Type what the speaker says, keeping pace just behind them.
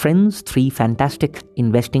Friends, 3 fantastic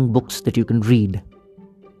investing books that you can read.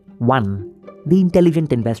 1. The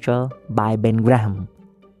Intelligent Investor by Ben Graham.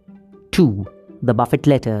 2. The Buffett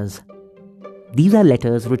Letters. These are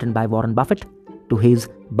letters written by Warren Buffett to his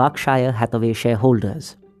Berkshire Hathaway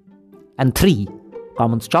shareholders. And 3.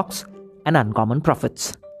 Common Stocks and Uncommon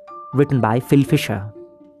Profits, written by Phil Fisher.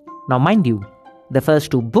 Now mind you, the first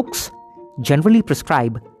 2 books generally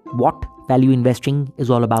prescribe what value investing is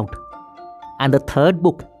all about. And the third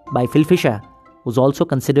book by Phil Fisher, who's also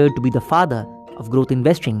considered to be the father of growth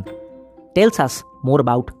investing, tells us more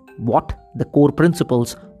about what the core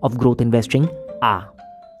principles of growth investing are.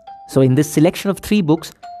 So in this selection of 3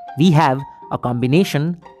 books, we have a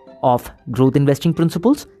combination of growth investing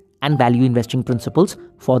principles and value investing principles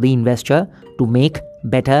for the investor to make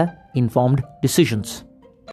better informed decisions.